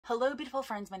Hello beautiful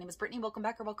friends, my name is Brittany. Welcome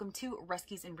back or welcome to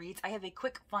Rescues and Reads. I have a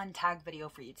quick fun tag video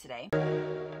for you today.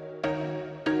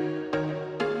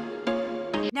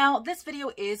 Now, this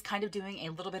video is kind of doing a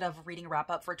little bit of reading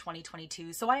wrap up for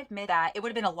 2022, so I admit that it would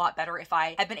have been a lot better if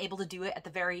I had been able to do it at the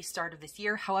very start of this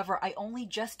year. However, I only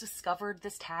just discovered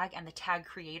this tag and the tag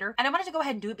creator, and I wanted to go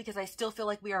ahead and do it because I still feel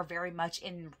like we are very much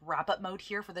in wrap up mode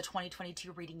here for the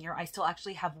 2022 reading year. I still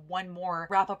actually have one more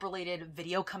wrap up related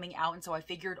video coming out, and so I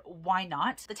figured why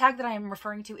not? The tag that I am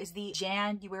referring to is the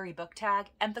JAN-uary book tag,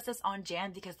 emphasis on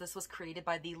Jan because this was created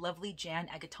by the lovely Jan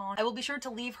Egaton. I will be sure to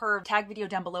leave her tag video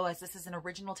down below as this is an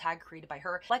original tag created by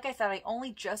her. Like I said, I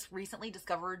only just recently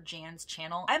discovered Jan's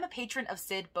channel. I'm a patron of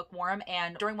Sid Bookworm,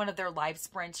 and during one of their live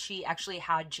sprints, she actually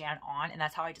had Jan on, and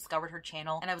that's how I discovered her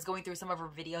channel. And I was going through some of her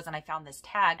videos and I found this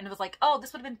tag and it was like, oh,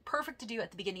 this would have been perfect to do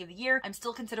at the beginning of the year. I'm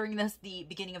still considering this the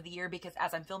beginning of the year because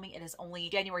as I'm filming, it is only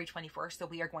January 21st, so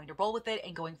we are going to roll with it,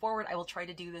 and going forward, I will try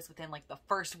to do this within like the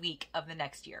first week of the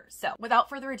next year. So without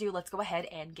further ado, let's go ahead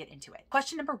and get into it.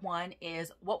 Question number one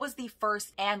is, what was the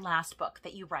first and last book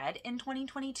that you read in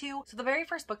 2022? So the very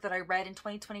first book that I read in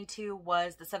 2022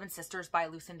 was The Seven Sisters by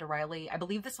Lucinda Riley. I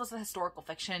believe this was a historical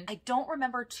fiction. I don't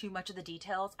remember too much of the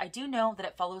details. I do know that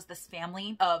it follows this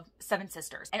family of seven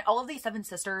sisters, and all of these seven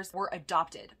sisters were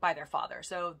adopted by their father.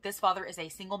 So this father is a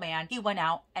single man. He went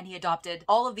out and he adopted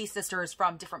all of these sisters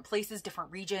from different places,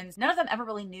 different regions. None of them ever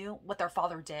really knew what their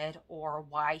father did or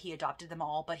why he adopted them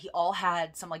all, but he all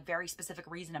had some like very specific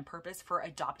reason and purpose for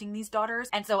adopting these daughters.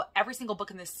 And so every single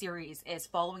book in this series is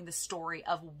following the story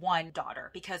of one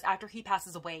daughter, because after he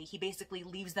passes away, he basically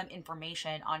leaves them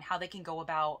information on how they can go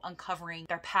about uncovering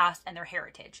their past and their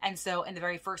heritage. And so in the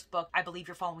very first book, I believe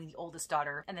you're following the oldest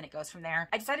daughter, and then it goes from there.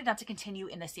 I decided not to continue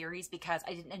in the series because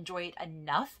I didn't enjoy it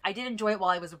enough. I did enjoy it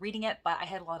while I was reading it, but I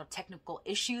had a lot of technical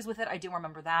issues with it. I do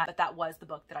remember that, but that was the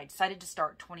book that I decided to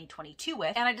start 2022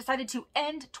 with, and I decided to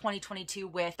end 2022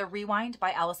 with The Rewind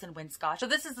by Alison Winscott. So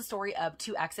this is the story of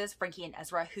two exes, Frankie and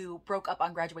Ezra, who broke up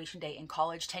on graduation day in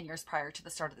college 10 years prior to the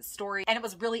start of the story, and it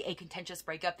was really a contentious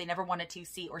breakup. They never wanted to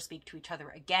see or speak to each other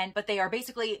again, but they are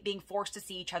basically being forced to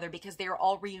see each other because they are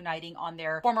all reuniting on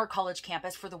their former college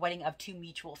campus for the wedding of two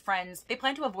mutual friends. They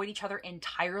plan to avoid each other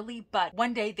entirely, but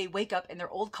one day they wake up in their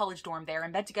old college dorm. They are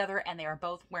in bed together and they are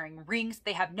both wearing rings.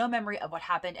 They have no memory of what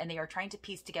happened, and they are trying to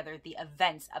piece together the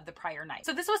events of the prior night.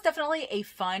 So this was definitely a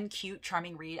fun, cute,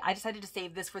 charming read. I decided to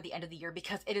save this for the end of the year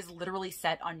because it is literally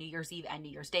set on New Year's Eve and New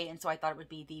Year's Day, and so I thought it would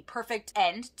be the perfect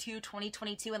end to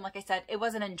 2022. And like I said, it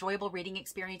was an enjoyable reading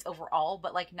experience overall,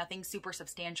 but like nothing super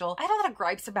substantial. I had a lot of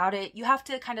gripes about it. You have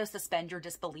to kind of suspend your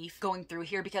disbelief going through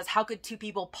here because how could two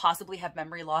people possibly have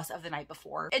memory loss of the night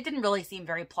before? It didn't really seem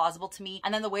very plausible to me.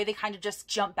 And then the way they kind of just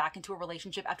jump back into a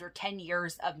relationship after 10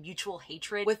 years of mutual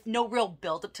hatred with no real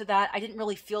build up to that, I didn't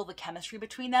really feel the chemistry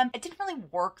between them. It didn't really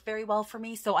work very well for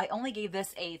me, so I only gave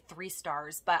this a 3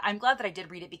 stars, but I'm glad that I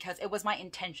did read it because it was my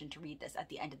intention to read this at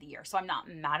the end of the year. So I'm not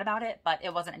mad about it, but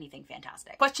it wasn't anything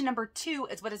fantastic. Question number 2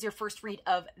 is, what is your first read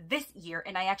of this year?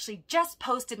 And I actually just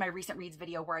posted my recent reads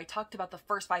video where I talked about the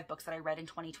first 5 books that I read in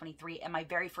 2023, and my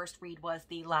very first read was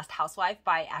The Last Housewife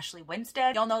by Ashley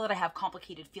Winstead. Y'all know that I have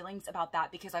complicated feelings about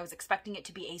that because I was expecting it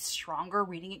to be a stronger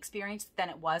reading experience than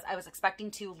it was. I was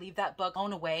expecting to leave that book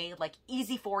blown away, like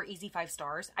easy 4, easy 5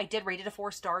 stars. I did rate it a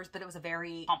 4 stars, but it was a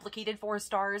very complicated 4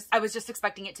 stars. I was just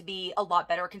expecting it to be a lot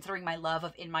better considering my love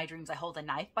of In My Dreams I Hold a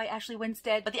Knife by Ashley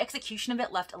Winstead, but the execution of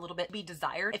it left a little bit to be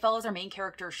desired. It follows our main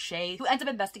character Shay, who ends up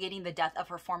investigating the death of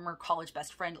her former college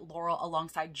best friend Laurel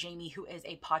alongside Jamie, who is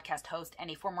a podcast host and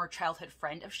a former childhood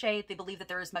friend of Shay. They believe that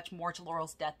there is much more to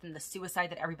Laurel's death than the suicide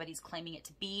that everybody's claiming it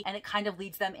to be, and it kind of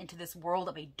leads them into this world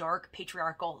of a dark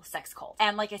patriarchal sex cult.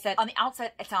 And like I said, on the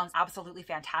outset, it sounds absolutely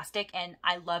fantastic, and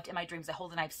I loved In My Dreams I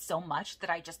Hold a Knife so much that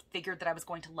I just figured that I was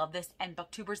going to love this, and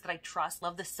booktubers that I trust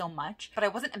love this so much, but I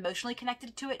wasn't emotionally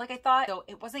connected to it like I thought, so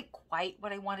it wasn't quite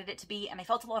what I wanted it to be, and I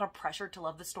felt a lot of pressure to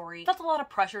love the story. I felt a lot of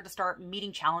pressure to start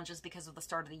meeting challenges because of the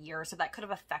start of the year, so that could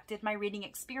have affected my reading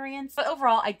experience. But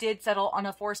overall, I did settle on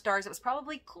a 4 stars. It was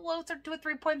probably closer to a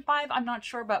 3.5. I'm not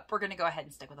sure, but we're gonna go ahead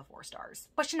and stick with a 4 stars.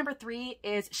 Question number 3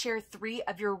 is, share 3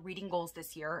 of your reading goals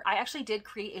this year. I actually did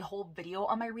create a whole video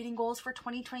on my reading goals for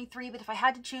 2023, but if I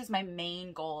had to choose my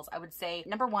main goals, I would say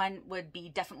number 1 would be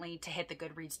definitely to hit the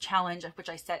Goodreads challenge, which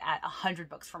I set at 100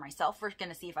 books for myself. We're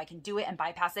gonna see if I can do it and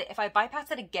bypass it. If I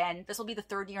bypass it again, this will be the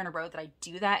 3rd year in a row that I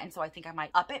do that, and so I think I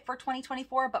might up it for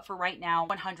 2024, but for right now,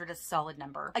 100 is a solid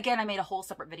number. Again, I made a whole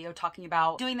separate video talking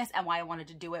about doing this and why I wanted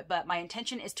to do it, but my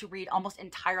intention is to read almost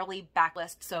entirely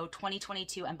backlist, so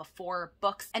 2022 and before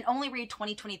books, and only read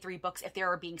 2023 books if they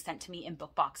are being sent to me in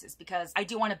book boxes, because I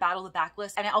do want to battle the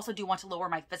backlist, and I also do want to lower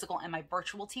my physical and my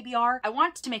virtual TBR. I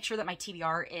want to make sure that my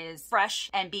TBR is fresh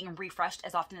and being refreshed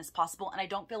as often as possible, and I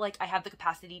don't feel like I have the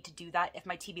capacity to do that if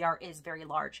my TBR is very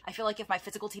large. I feel like if my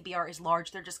physical TBR is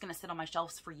large, they're just going to sit on my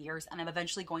shelves for years, and I'm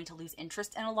eventually going to lose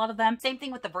interest in a lot of them. Same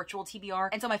thing with the virtual TBR,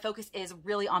 and so my focus is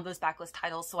really on those backlist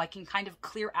titles, so I can kind of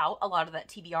clear out a lot of that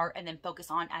TBR and then focus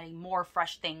on adding more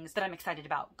fresh things that I'm excited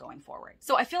about going forward.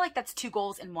 So I feel like that's two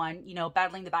goals in one, you know,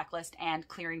 battling the backlist and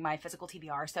clearing my physical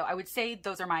TBR. So I would say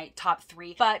those are my top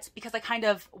three, but because I kind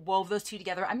of wove those two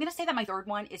together, I'm going to say that my third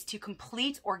one is to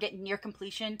complete or get near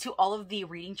completion to all of the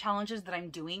reading challenges that I'm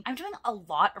doing. I'm doing a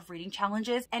lot of reading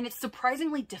challenges, and it's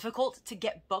surprisingly difficult to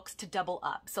get books to double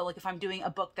up. So like if I'm doing a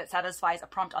book that satisfies a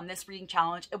prompt on this reading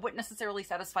challenge, it wouldn't necessarily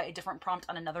satisfy a different prompt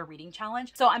on another reading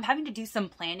challenge. So I'm having to do some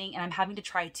planning, and I'm having to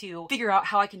try to figure out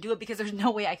how I can do it, because there's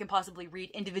no way I can possibly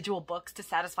read individual books to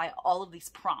satisfy all of these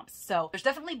prompts. So there's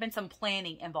definitely been some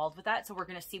planning involved with that. So we're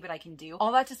going to see what I can do.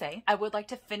 All that to say, I would like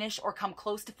to finish or come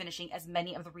close to finishing as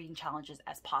many of the reading challenges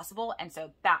as possible. And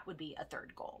so that would be a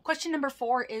third goal. Question number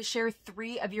 4 is share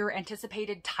 3 of your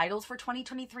anticipated titles for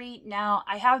 2023. Now,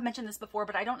 I have mentioned this before,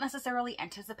 but I don't necessarily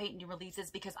anticipate new releases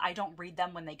because I don't read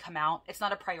them when they come out. It's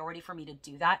not a priority for me to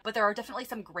do that, but there are definitely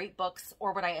some great books,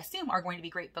 or what I assume are going to be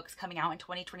great books, coming out in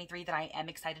 2023 that I am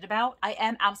excited about. I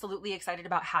am absolutely excited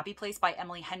about Happy Place by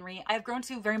Emily Henry. I have grown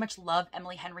to very much love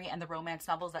Emily Henry and the romance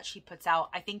novels that she puts out.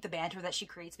 I think the banter that she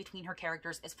creates between her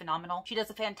characters is phenomenal. She does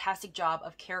a fantastic job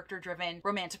of character-driven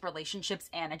romantic relationships,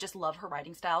 and I just love her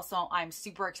writing style, so I'm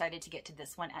super excited to get to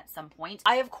this one at some point.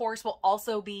 I, of course, will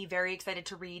also be very excited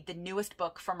to read the newest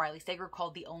book from Riley Sager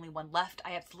called The Only One Left.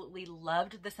 I absolutely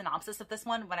loved the synopsis of this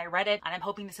one when I read it, and I'm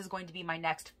hoping this is going to be my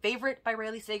next favorite by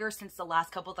Riley Sager, since the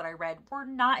last couple that I read were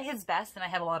not his best and I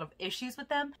had a lot of issues with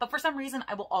them. But for some reason,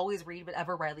 I will always read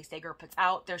whatever Riley Sager puts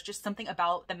out. There's just something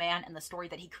about the man and the story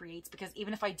that he creates, because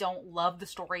even if I don't love the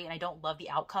story and I don't love the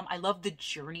outcome, I love the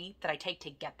journey that I take to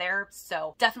get there.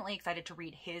 So definitely excited to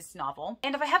read his novel.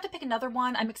 And if I have to pick another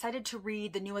one, I'm excited to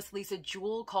read the newest Lisa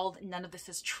Jewell called None of This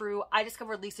Is True. I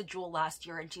discovered Lisa Jewell last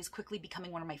year, and she's quickly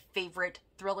becoming one of my favorite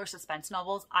thriller suspense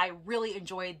novels. I really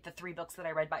enjoyed the 3 books that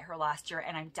I read by her last year,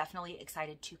 and I'm definitely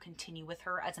excited to continue with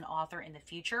her as an author in the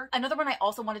future. Another one I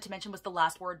also wanted to mention was The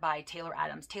Last Word by Taylor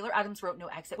Adams. Taylor Adams wrote No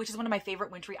Exit, which is one of my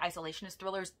favorite wintry isolationist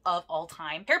thrillers of all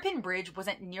time. Hairpin Bridge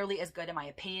wasn't nearly as good in my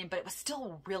opinion, but it was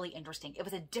still really interesting. It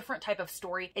was a different type of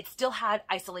story. It still had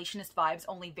isolationist vibes,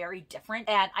 only very different,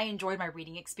 and I enjoyed my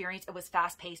reading experience. It was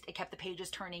fast-paced, it kept the pages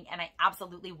turning, and I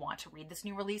absolutely want to read this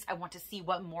new release. I want to see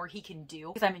what more he can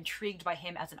do, because I'm intrigued by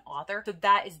him as an author. So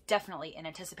that is definitely an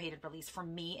anticipated release for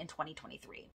me in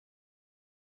 2023.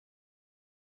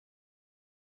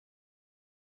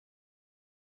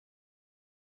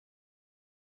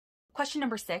 Question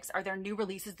number 6, are there new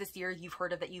releases this year you've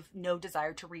heard of that you've no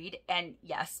desire to read? And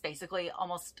yes, basically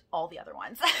almost all the other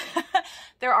ones.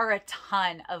 There are a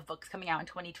ton of books coming out in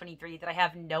 2023 that I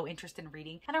have no interest in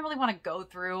reading. I don't really want to go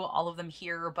through all of them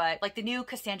here, but like the new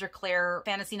Cassandra Clare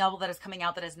fantasy novel that is coming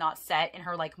out that is not set in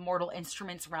her like Mortal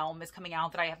Instruments realm is coming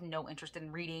out that I have no interest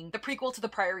in reading. The prequel to The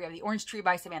Priory of the Orange Tree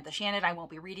by Samantha Shannon I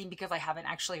won't be reading because I haven't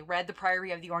actually read The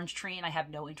Priory of the Orange Tree and I have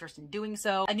no interest in doing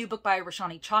so. A new book by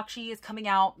Roshani Chokshi is coming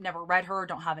out. Never read her,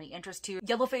 don't have any interest to.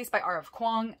 Yellowface by R.F.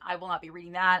 Kuang, I will not be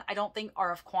reading that. I don't think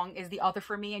R.F. Kuang is the author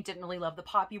for me. I didn't really love the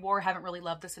Poppy War, haven't really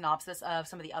loved the synopsis of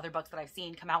some of the other books that I've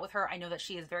seen come out with her. I know that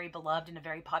she is very beloved and a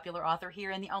very popular author here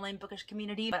in the online bookish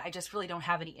community, but I just really don't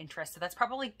have any interest. So that's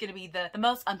probably going to be the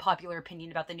most unpopular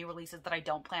opinion about the new releases that I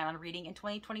don't plan on reading in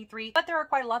 2023, but there are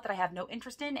quite a lot that I have no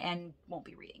interest in and won't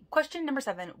be reading. Question number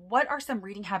 7, what are some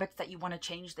reading habits that you want to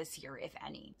change this year, if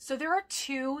any? So there are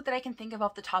 2 that I can think of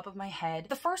off the top of my head.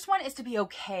 The first one is to be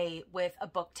okay with a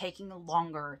book taking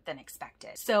longer than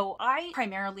expected. So I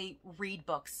primarily read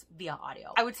books via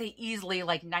audio. I would say easily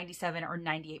like 97 or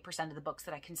 98% of the books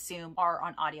that I consume are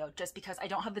on audio, just because I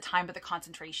don't have the time or the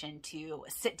concentration to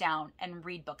sit down and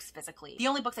read books physically. The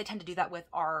only books I tend to do that with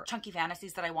are chunky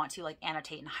fantasies that I want to like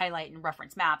annotate and highlight and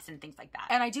reference maps and things like that.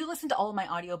 And I do listen to all of my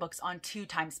audiobooks on 2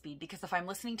 times speed, because if I'm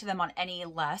listening to them on any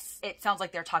less, it sounds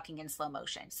like they're talking in slow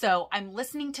motion. So I'm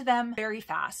listening to them very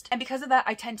fast. And because of that,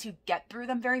 I tend to get through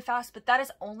them very fast, but that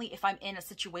is only if I'm in a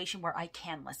situation where I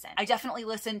can listen. I definitely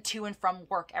listen to and from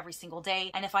work every single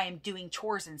day. And if I am doing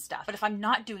chores and stuff. But if I'm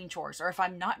not doing chores or if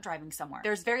I'm not driving somewhere,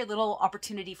 there's very little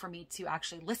opportunity for me to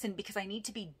actually listen because I need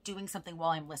to be doing something while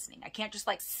I'm listening. I can't just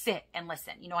like sit and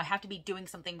listen. You know, I have to be doing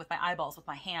something with my eyeballs, with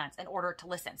my hands in order to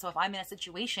listen. So if I'm in a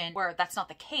situation where that's not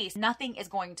the case, nothing is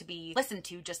going to be listened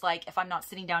to, just like if I'm not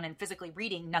sitting down and physically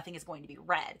reading, nothing is going to be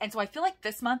read. And so I feel like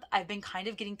this month I've been kind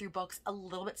of getting through books a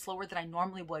little bit slower than I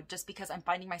normally would, just because I'm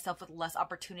finding myself with less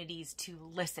opportunities to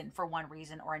listen for one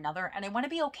reason or another. And I want to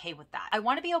be okay with that. I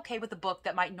want to be okay with a book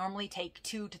that might normally take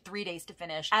 2 to 3 days to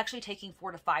finish, actually taking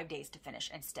 4 to 5 days to finish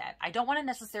instead. I don't want to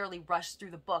necessarily rush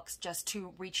through the books just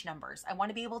to reach numbers. I want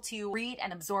to be able to read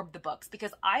and absorb the books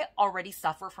because I already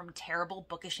suffer from terrible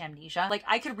bookish amnesia. Like,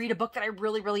 I could read a book that I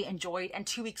really enjoyed and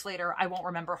 2 weeks later I won't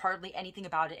remember hardly anything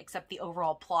about it except the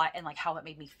overall plot and like how it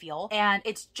made me feel. And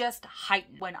it's just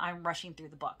heightened when I'm rushing through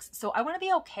the books. So I want to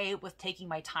be okay with taking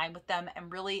my time with them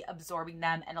and really absorbing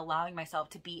them and allowing myself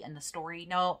to be in the story.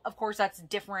 No, of course that's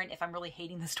different if I'm really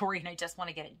hating the story and I just want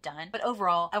to get it done. But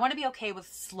overall, I want to be okay with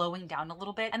slowing down a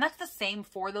little bit. And that's the same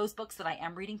for those books that I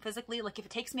am reading physically. Like, if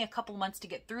it takes me a couple months to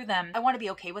get through them, I want to be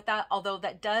okay with that. Although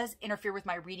that does interfere with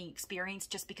my reading experience,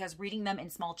 just because reading them in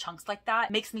small chunks like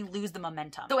that makes me lose the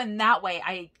momentum. So in that way,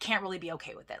 I can't really be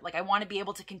okay with it. Like, I want to be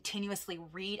able to continuously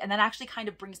read, and that actually kind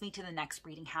of brings me to the next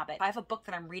reading habit. If I have a book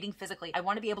that I'm reading physically, I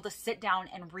want to be able to sit down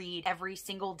and read every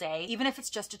single day, even if it's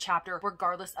just a chapter,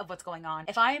 regardless of what's going on.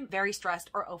 If I'm very stressed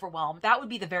or overwhelmed, that would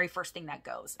be the very first thing that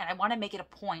goes. And I want to make it a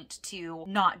point to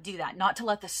not do that, not to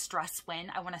let the stress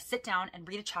win. I want to sit down and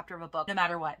read a chapter of a book no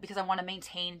matter what, because I want to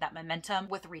maintain that momentum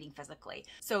with reading physically.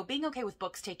 So being okay with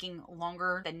books taking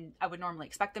longer than I would normally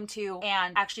expect them to,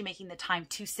 and actually making the time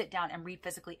to sit down and read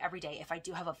physically every day if I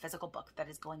do have a physical book that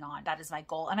is going on. That is my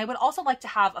goal. And I would also like to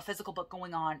have a physical book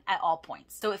going on at all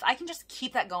points. So if I can just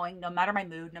keep that going, no matter my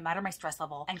mood, no matter my stress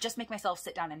level, and just make myself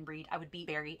sit down and read, I would be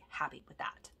very happy with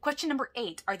that. Question number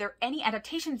 8, are there any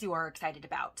adaptations you are excited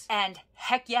about? And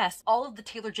heck yes, all of the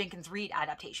Taylor Jenkins Reid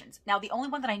adaptations. Now, the only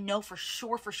one that I know for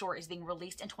sure is being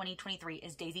released in 2023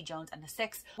 is Daisy Jones and the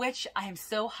Six, which I am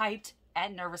so hyped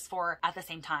and nervous for at the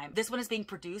same time. This one is being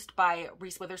produced by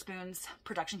Reese Witherspoon's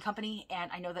production company,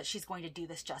 and I know that she's going to do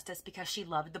this justice because she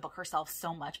loved the book herself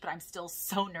so much, but I'm still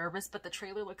so nervous. But the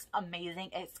trailer looks amazing.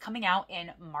 It's coming out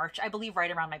in March, I believe,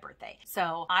 right around my birthday.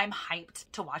 So I'm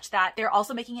hyped to watch that. They're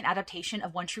also making an adaptation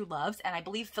of One True Loves, and I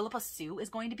believe Philippa Sue is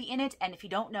going to be in it. And if you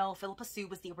don't know, Philippa Sue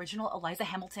was the original Eliza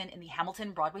Hamilton in the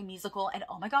Hamilton Broadway musical, and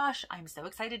oh my gosh, I'm so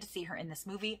excited to see her in this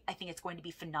movie. I think it's going to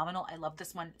be phenomenal. I love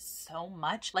this one so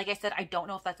much. Like I said, I don't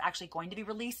know if that's actually going to be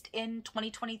released in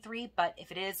 2023, but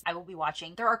if it is, I will be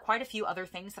watching. There are quite a few other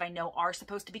things that I know are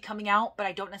supposed to be coming out, but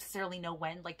I don't necessarily know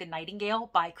when, like The Nightingale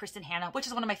by Kristen Hanna, which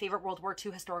is one of my favorite World War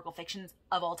II historical fictions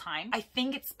of all time. I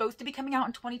think it's supposed to be coming out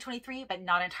in 2023, but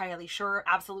not entirely sure.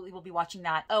 Absolutely will be watching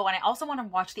that. Oh, and I also want to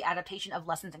watch the adaptation of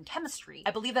Lessons in Chemistry.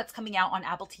 I believe that's coming out on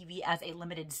Apple TV as a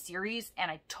limited series, and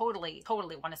I totally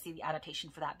want to see the adaptation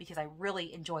for that because I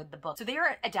really enjoyed the book. So they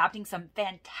are adapting some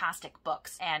fantastic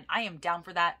books, and I am down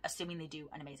for that, assuming they do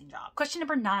an amazing job. Question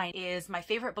number 9 is my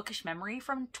favorite bookish memory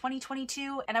from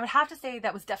 2022, and I would have to say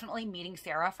that was definitely meeting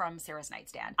Sarah from Sarah's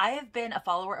Nightstand. I have been a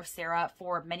follower of Sarah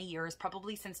for many years,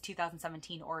 probably since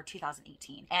 2017 or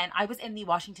 2018, and I was in the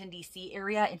Washington DC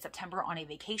area in September on a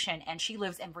vacation, and she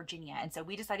lives in Virginia, and so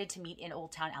we decided to meet in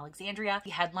Old Town Alexandria.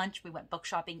 We had lunch, we went book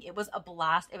shopping. It was a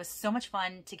blast. It was so much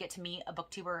fun to get to meet a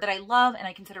booktuber that I love and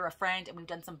I consider a friend, and we've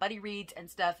done some buddy reads and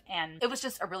stuff, and it was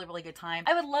just a really good time.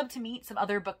 I would love to meet some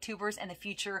other booktubers in the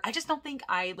future. I just don't think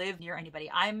I live near anybody.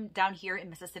 I'm down here in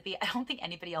Mississippi. I don't think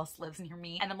anybody else lives near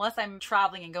me, and unless I'm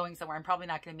traveling and going somewhere, I'm probably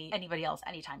not going to meet anybody else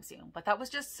anytime soon. But that was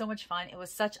just so much fun. It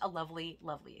was such a lovely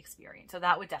experience. So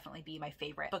that would definitely be my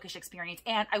favorite bookish experience.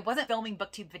 And I wasn't filming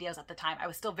booktube videos at the time. I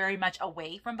was still very much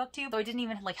away from booktube, so I didn't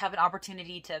even like have an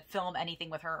opportunity to film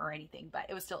anything with her or anything, but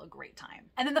it was still a great time.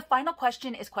 And then the final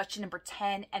question is question number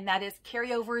 10, and that is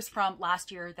carryovers from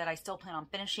last year that I still plan on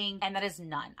finishing, and that is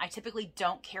none. I typically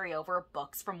don't carry over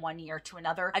books from one year to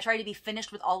another. I try to be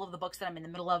finished with all of the books that I'm in the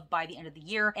middle of by the end of the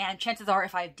year, and chances are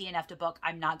if I've DNF'd a book,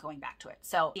 I'm not going back to it.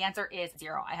 So the answer is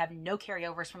 0. I have no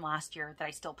carryovers from last year that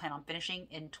I still plan on finishing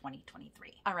in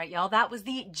 2023. All right, y'all, that was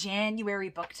the January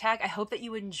book tag. I hope that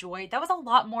you enjoyed. That was a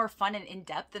lot more fun and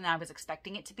in-depth than I was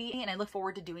expecting it to be, and I look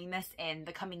forward to doing this in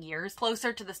the coming years,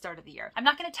 closer to the start of the year. I'm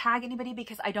not going to tag anybody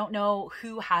because I don't know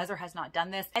who has or has not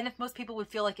done this, and if most people would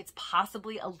feel like it's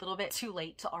possibly a little bit too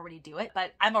late to already already do it,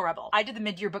 but I'm a rebel. I did the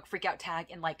mid-year book freakout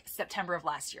tag in like September of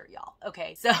last year, y'all.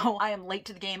 Okay, so I am late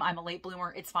to the game. I'm a late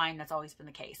bloomer. It's fine. That's always been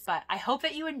the case. But I hope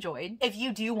that you enjoyed. If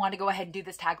you do want to go ahead and do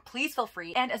this tag, please feel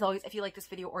free. And as always, if you like this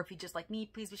video or if you just like me,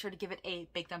 please be sure to give it a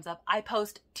big thumbs up. I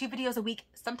post 2 videos a week,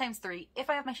 sometimes 3, if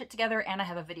I have my shit together and I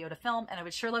have a video to film, and I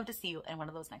would sure love to see you in one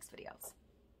of those next videos.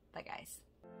 Bye, guys.